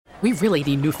We really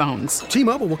need new phones.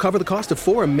 T-Mobile will cover the cost of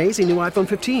 4 amazing new iPhone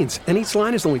 15s, and each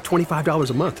line is only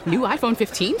 $25 a month. New iPhone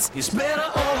 15s? It's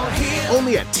better over here.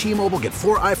 Only at T-Mobile, get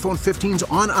 4 iPhone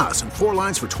 15s on us and 4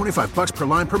 lines for $25 per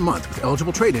line per month with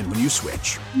eligible trade-in when you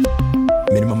switch.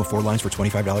 Minimum of 4 lines for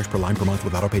 $25 per line per month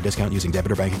with autopay discount using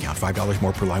debit or bank account. $5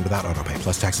 more per line without autopay,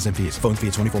 plus taxes and fees. Phone fee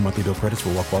at 24 monthly bill credits for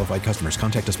well-qualified customers.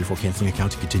 Contact us before canceling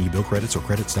account to continue bill credits or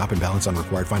credit stop and balance on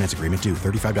required finance agreement due.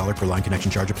 $35 per line connection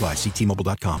charge applies. See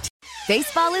T-Mobile.com.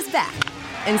 Baseball is back,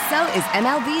 and so is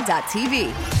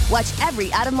MLB.tv. Watch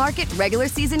every out-of-market regular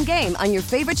season game on your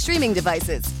favorite streaming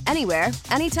devices. Anywhere,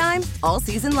 anytime, all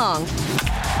season long.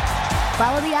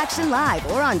 Follow the action live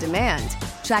or on demand.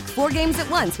 Track 4 games at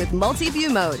once with multi-view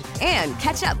mode and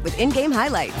catch up with in-game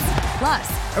highlights.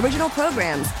 Plus, original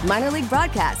programs, minor league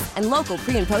broadcasts, and local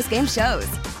pre- and post-game shows.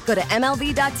 Go to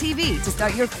MLB.tv to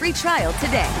start your free trial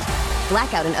today.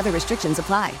 Blackout and other restrictions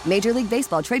apply. Major League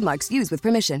Baseball trademarks used with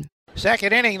permission.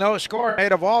 Second inning, no score.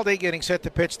 Nate Eovaldi getting set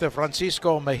to pitch to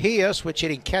Francisco Mejia,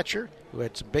 switch-hitting catcher, who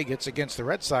had some big hits against the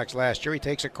Red Sox last year. He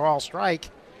takes a call strike.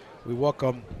 We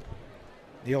welcome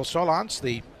Neil Solondz,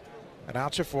 the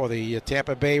announcer for the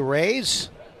Tampa Bay Rays.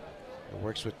 He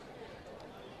works with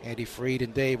Andy Freed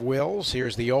and Dave Wills.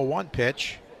 Here's the 0-1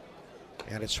 pitch.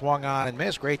 And it swung on and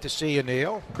missed. Great to see you,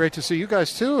 Neil. Great to see you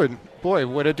guys, too. And, boy,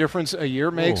 what a difference a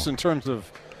year makes in terms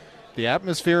of the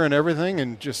atmosphere and everything,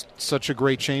 and just such a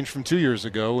great change from 2 years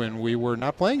ago, and we were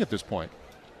not playing at this point.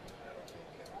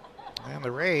 And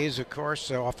the Rays, of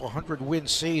course, off a 100-win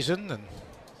season, and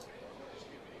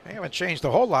they haven't changed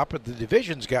a whole lot, but the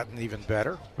division's gotten even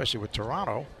better, especially with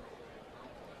Toronto.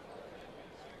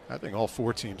 I think all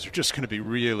 4 teams are just going to be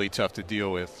really tough to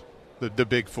deal with. The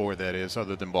big 4, that is,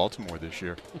 other than Baltimore this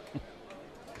year.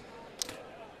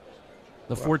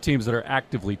 The 4 teams that are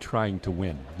actively trying to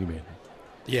win, you mean?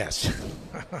 Yes.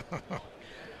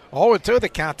 0-2 the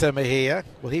count to Mejia.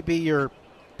 Will he be your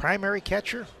primary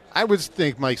catcher? I would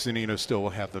think Mike Zunino still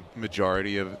will have the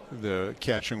majority of the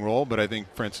catching role, but I think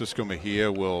Francisco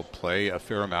Mejia will play a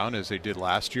fair amount as they did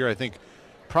last year. I think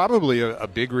probably a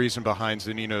big reason behind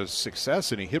Zunino's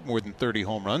success, and he hit more than 30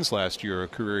 home runs last year, a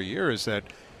career year, is that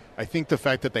I think the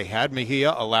fact that they had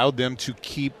Mejia allowed them to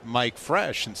keep Mike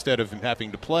fresh instead of him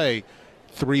having to play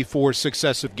 3-4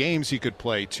 successive games. He could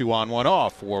play 2 on 1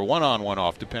 off or 1 on 1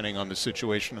 off, depending on the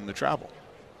situation and the travel.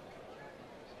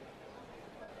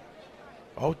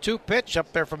 0-2 pitch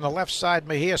up there from the left side.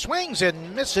 Mejia swings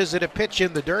and misses at a pitch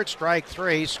in the dirt. Strike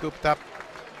 3, scooped up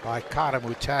by Cottom,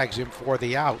 who tags him for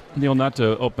the out. Neil, not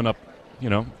to open up,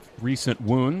 recent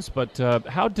wounds, but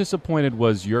how disappointed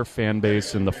was your fan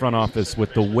base in the front office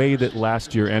with the way that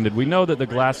last year ended? We know that the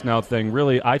Glasnow thing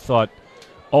really, I thought,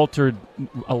 altered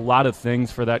a lot of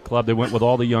things for that club. They went with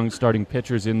all the young starting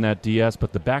pitchers in that DS,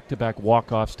 but the back-to-back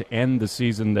walk-offs to end the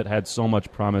season that had so much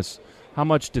promise, how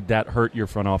much did that hurt your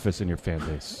front office and your fan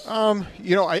base?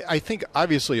 I think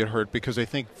obviously it hurt because I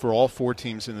think for all 4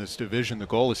 teams in this division, the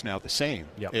goal is now the same.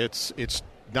 Yep. It's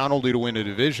not only to win a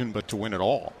division, but to win it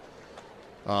all.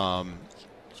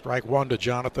 Strike 1 to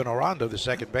Jonathan Aranda, the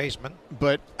second baseman.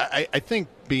 But I think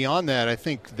beyond that, I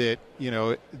think that,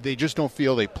 they just don't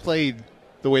feel they played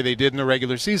the way they did in the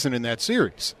regular season in that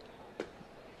series.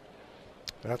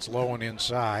 That's low and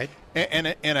inside.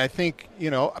 And I think,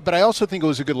 but I also think it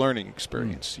was a good learning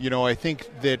experience. I think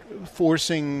that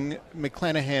forcing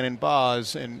McClanahan and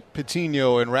Boz and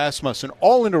Patino and Rasmussen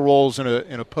all into roles in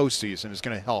a postseason is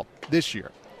going to help this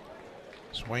year.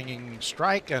 Swinging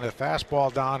strike and a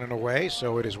fastball down and away,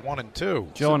 so it is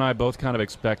 1-2. Joe and I both kind of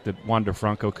expect that Wander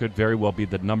Franco could very well be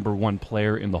the number 1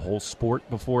 player in the whole sport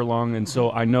before long, and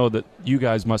so I know that you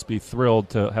guys must be thrilled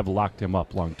to have locked him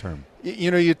up long term.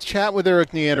 You chat with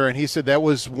Eric Neander, and he said that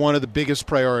was one of the biggest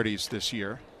priorities this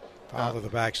year. Follow the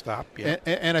backstop, yeah.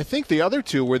 And I think the other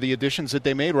 2 were the additions that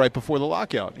they made right before the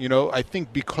lockout. I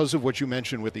think because of what you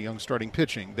mentioned with the young starting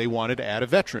pitching, they wanted to add a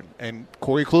veteran. And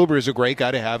Corey Kluber is a great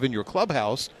guy to have in your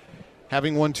clubhouse,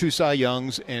 having won 2 Cy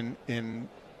Youngs and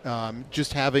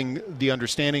just having the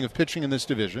understanding of pitching in this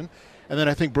division. And then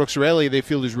I think Brooks Raley, they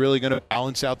feel, is really going to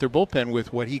balance out their bullpen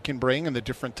with what he can bring and the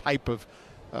different type of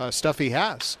stuff he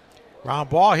has.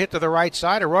 Round ball hit to the right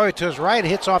side. Arroyo to his right,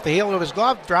 hits off the heel of his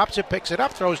glove, drops it, picks it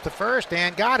up, throws to first,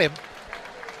 and got him.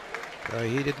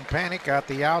 He didn't panic, got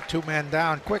the out. 2 men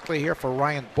down quickly here for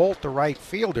Ryan Bolt, the right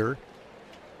fielder.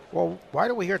 Well, why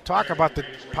do we hear talk about the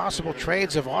possible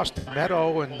trades of Austin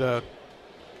Meadow and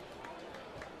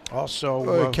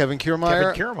also Kevin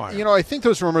Kiermaier? Kevin Kiermaier. I think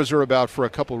those rumors are about for a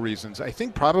couple reasons. I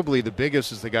think probably the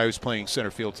biggest is the guy who's playing center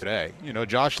field today.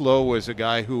 Josh Lowe was a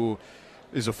guy who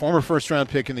is a former first-round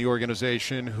pick in the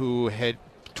organization who had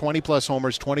 20-plus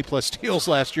homers, 20-plus steals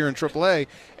last year in AAA,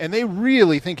 and they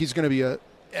really think he's going to be an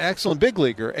excellent big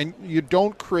leaguer, and you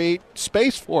don't create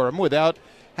space for him without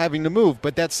having to move.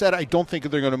 But that said, I don't think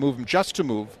they're going to move him just to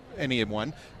move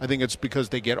anyone. I think it's because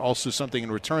they get also something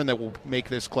in return that will make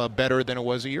this club better than it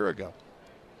was a year ago.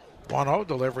 1-0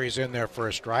 deliveries in there for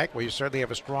a strike. Well, you certainly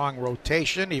have a strong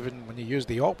rotation, even when you use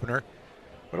the opener.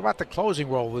 What about the closing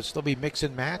role? Will it still be mix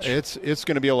and match? It's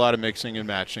going to be a lot of mixing and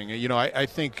matching. You know, I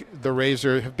think the Rays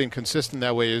have been consistent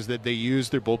that way, is that they use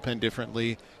their bullpen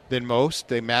differently than most.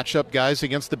 They match up guys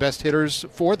against the best hitters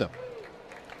for them.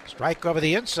 Strike over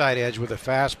the inside edge with a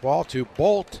fastball to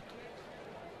Bolt,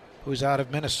 who's out of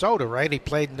Minnesota, right? He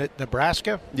played in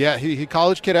Nebraska. Yeah, he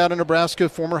college kid out of Nebraska,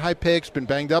 former high picks, been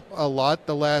banged up a lot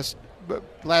the last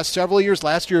several years.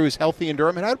 Last year he was healthy in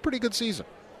Durham and had a pretty good season.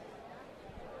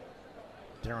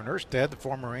 Darren Erstad, the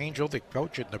former Angel, the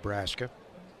coach at Nebraska.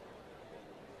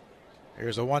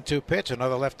 Here's a 1-2 pitch,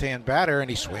 another left-hand batter, and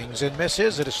he swings and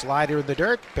misses at a slider in the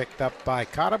dirt, picked up by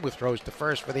Cottam, who throws to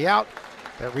first for the out.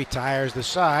 That retires the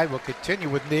side. We'll continue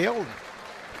with Neil.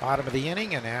 Bottom of the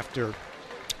inning, and after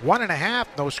 1.5,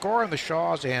 no score on the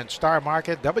Shaws and Star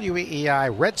Market,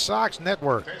 WEEI Red Sox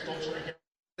Network.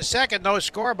 The second, no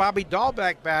score, Bobby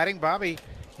Dahlbeck batting. Bobby,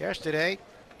 yesterday,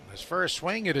 his first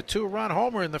swing at a 2-run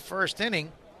homer in the first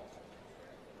inning.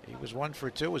 He was 1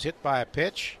 for 2, was hit by a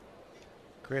pitch.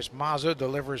 Chris Mazza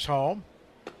delivers home,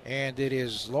 and it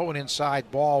is low and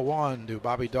inside ball 1 to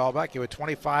Bobby Dahlbeck. He had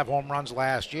 25 home runs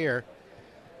last year.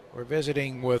 We're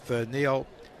visiting with Neil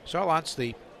Solantz,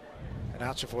 the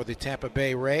announcer for the Tampa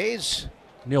Bay Rays.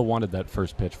 Neil wanted that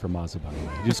first pitch for Mazza, by the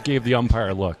way. He just gave the umpire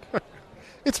a look.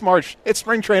 It's March. It's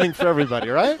spring training for everybody,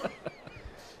 right?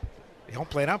 The home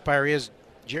plate umpire is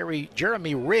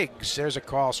Jeremy Riggs. There's a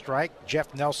call strike.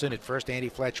 Jeff Nelson at first, Andy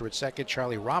Fletcher at second,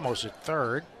 Charlie Ramos at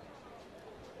third.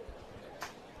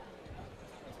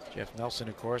 Jeff Nelson,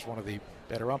 of course, one of the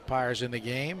better umpires in the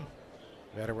game.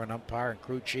 Veteran umpire and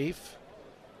crew chief.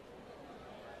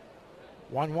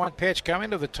 1-1 pitch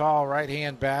coming to the tall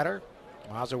right-hand batter.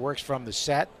 Mazza works from the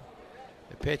set.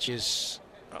 The pitch is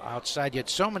outside. You had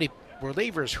so many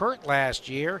relievers hurt last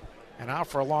year and out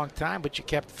for a long time, but you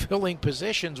kept filling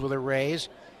positions with the Rays.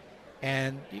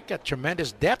 And you've got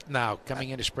tremendous depth now coming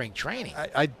into spring training.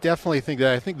 I definitely think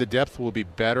that. I think the depth will be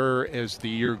better as the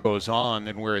year goes on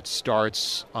than where it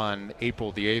starts on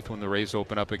April the 8th when the Rays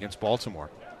open up against Baltimore.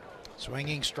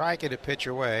 Swinging strike at a pitch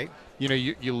away. You know,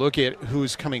 you look at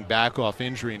who's coming back off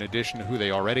injury in addition to who they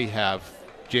already have.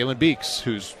 Jalen Beeks,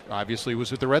 who's obviously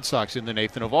was with the Red Sox in the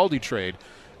Nathan Eovaldi trade,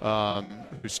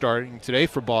 who's starting today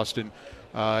for Boston.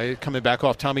 Coming back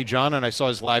off Tommy John, and I saw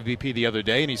his live BP the other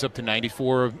day, and he's up to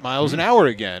 94 miles an hour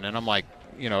again. And I'm like,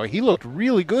 you know, he looked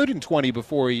really good in 20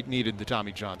 before he needed the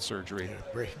Tommy John surgery.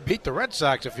 Yeah, beat the Red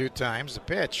Sox a few times. The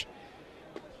pitch.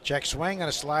 Check swing and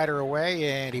a slider away,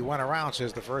 and he went around,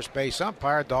 says the first base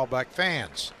umpire, Dahlbeck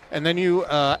fans. And then you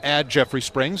add Jeffrey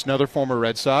Springs, another former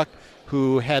Red Sox,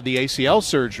 who had the ACL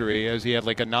surgery as he had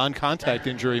like a non-contact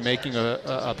injury making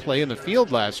a play in the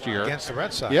field last year. Against the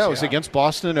Red Sox. Yeah, it was against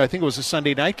Boston. I think it was a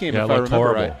Sunday night game, if I remember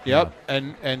horrible. right. Yep.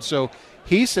 Yeah. And so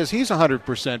he says he's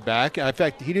 100% back. In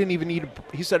fact, he didn't even need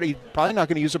he said he's probably not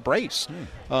going to use a brace.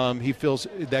 He feels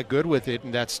that good with it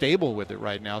and that stable with it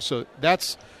right now. So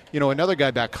that's, you know, another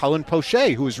guy back. Cullen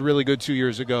Poche, who was really good 2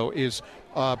 years ago, is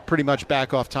pretty much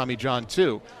back off Tommy John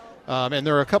too. And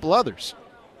there are a couple others.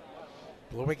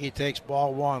 Lewicki takes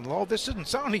ball 1 low. This isn't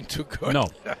sounding too good. No.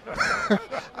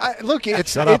 Look,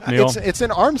 it's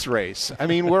an arms race. I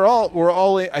mean, we're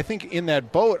all I think in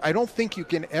that boat. I don't think you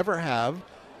can ever have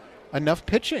enough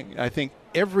pitching. I think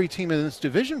every team in this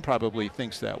division probably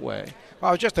thinks that way.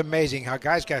 Well, it's just amazing how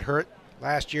guys got hurt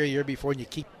last year, year before, and you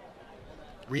keep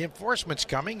reinforcements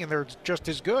coming, and they're just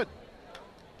as good.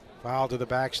 Foul to the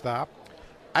backstop.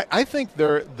 I think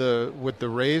what the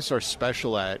Rays are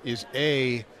special at is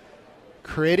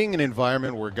creating an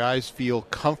environment where guys feel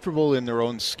comfortable in their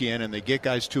own skin and they get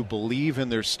guys to believe in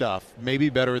their stuff, maybe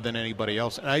better than anybody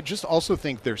else. And I just also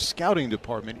think their scouting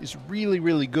department is really,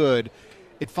 really good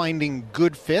at finding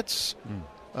good fits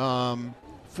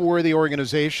for the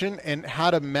organization and how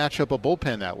to match up a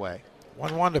bullpen that way.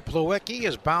 1-1 to Plawecki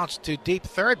is bounced to deep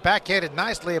third, backhanded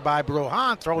nicely by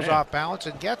Brujan, throws off balance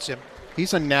and gets him.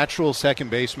 He's a natural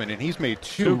second baseman, and he's made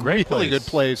two great really plays. good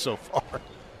plays so far.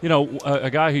 You know,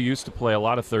 a guy who used to play a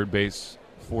lot of third base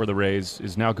for the Rays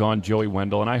is now gone, Joey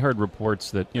Wendell, and I heard reports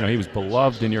that, you know, he was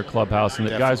beloved in your clubhouse and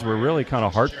that guys were really kind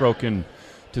of heartbroken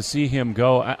to see him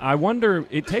go. I wonder,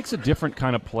 it takes a different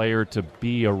kind of player to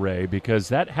be a Ray because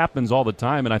that happens all the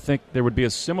time, and I think there would be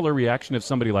a similar reaction if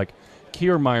somebody like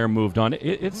Kiermaier moved on.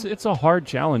 It's a hard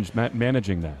challenge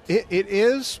managing that. It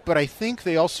is, but I think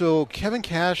they also, Kevin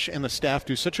Cash and the staff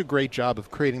do such a great job of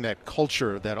creating that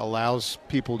culture that allows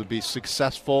people to be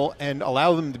successful and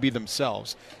allow them to be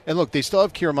themselves. And look, they still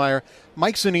have Kiermaier.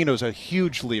 Mike Zunino's a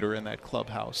huge leader in that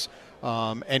clubhouse.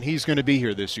 And he's going to be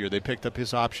here this year. They picked up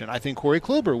his option. I think Corey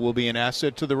Kluber will be an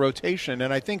asset to the rotation.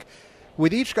 And I think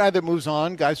with each guy that moves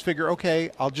on, guys figure,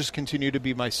 okay, I'll just continue to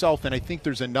be myself. And I think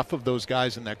there's enough of those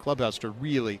guys in that clubhouse to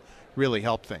really, really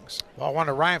help things. Well, one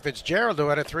of Ryan Fitzgerald, who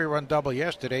had a 3-run double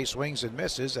yesterday, swings and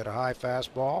misses at a high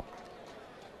fastball.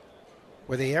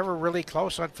 Were they ever really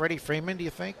close on Freddie Freeman, do you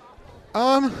think?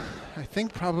 I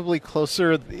think probably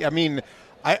closer. I mean,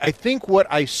 I think what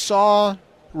I saw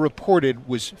reported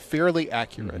was fairly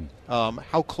accurate.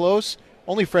 How close?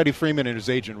 Only Freddie Freeman and his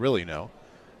agent really know.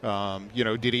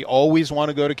 Did he always want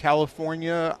to go to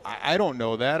California? I don't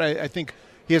know that. I think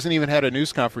he hasn't even had a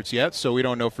news conference yet, so we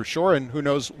don't know for sure. And who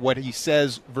knows what he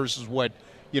says versus what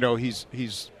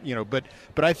he's. But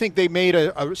I think they made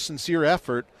a sincere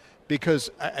effort because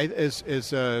as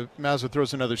Mazza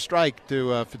throws another strike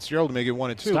to Fitzgerald to make it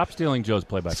 1-2. Stop stealing Joe's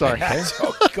play-by-play. Sorry,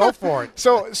 go for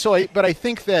it. But I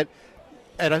think that.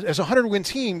 As a 100-win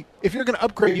team, if you're going to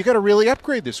upgrade, you got to really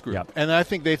upgrade this group. Yep. And I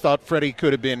think they thought Freddie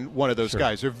could have been one of those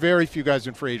guys. There are very few guys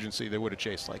in free agency that would have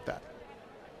chased like that.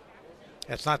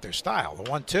 That's not their style. The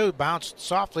 1-2 bounced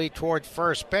softly toward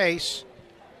first base,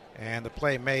 and the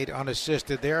play made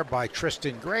unassisted there by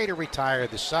Tristan Gray to retire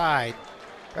the side.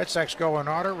 Red Sox go in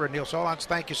order. Neil Solondz,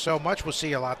 thank you so much. We'll see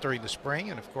you a lot during the spring,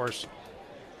 and of course,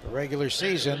 the regular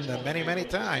season many, many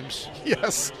times.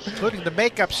 Yes. Including the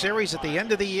makeup series at the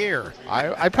end of the year.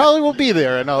 I probably will be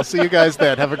there, and I'll see you guys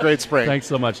then. Have a great spring. Thanks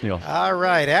so much, Neil. All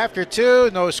right. After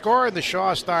 2, no score in the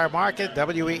Shaw Star Market,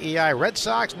 WEEI Red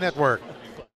Sox Network.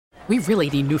 We really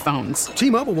need new phones.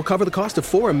 T-Mobile will cover the cost of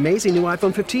 4 amazing new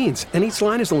iPhone 15s, and each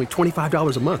line is only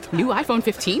 $25 a month. New iPhone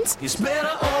 15s? It's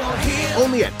better over here.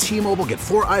 Only at T-Mobile, get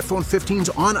 4 iPhone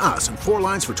 15s on us and 4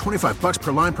 lines for $25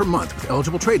 per line per month with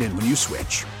eligible trade-in when you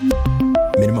switch.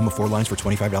 Minimum of 4 lines for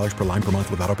 $25 per line per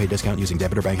month with auto-pay discount using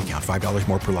debit or bank account. $5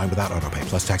 more per line without auto-pay,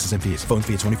 plus taxes and fees. Phone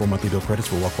fee at 24 monthly bill credits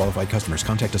for well-qualified customers.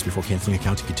 Contact us before canceling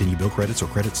account to continue bill credits or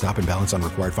credit stop and balance on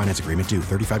required finance agreement due.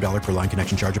 $35 per line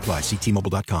connection charge applies. See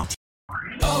T-Mobile.com.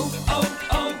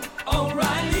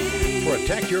 O'Reilly.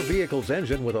 Protect your vehicle's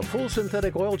engine with a full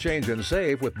synthetic oil change and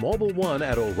save with Mobil 1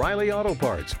 at O'Reilly Auto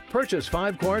Parts. Purchase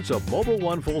 5 quarts of Mobil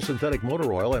 1 full synthetic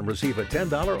motor oil and receive a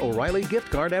 $10 O'Reilly gift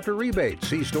card after rebate.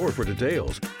 See store for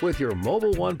details. With your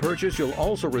Mobil 1 purchase, you'll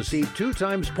also receive 2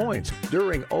 times points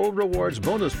during O Rewards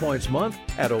Bonus Points Month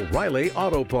at O'Reilly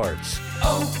Auto Parts.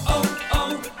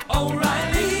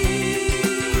 O'Reilly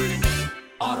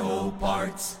Auto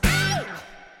Parts.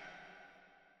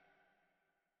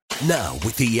 Now,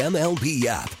 with the MLB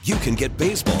app, you can get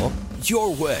baseball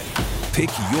your way. Pick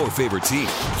your favorite team,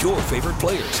 your favorite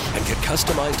players, and get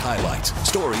customized highlights,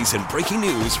 stories, and breaking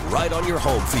news right on your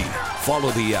home feed.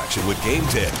 Follow the action with Game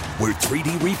Day, where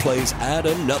 3D replays add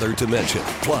another dimension.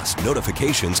 Plus,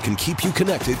 notifications can keep you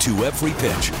connected to every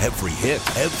pitch, every hit,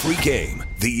 every game.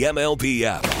 The MLB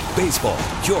app. Baseball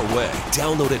your way.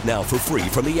 Download it now for free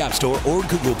from the App Store or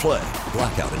Google Play.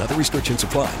 Blackout and other restrictions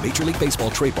apply. Major League Baseball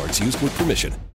trademarks used with permission.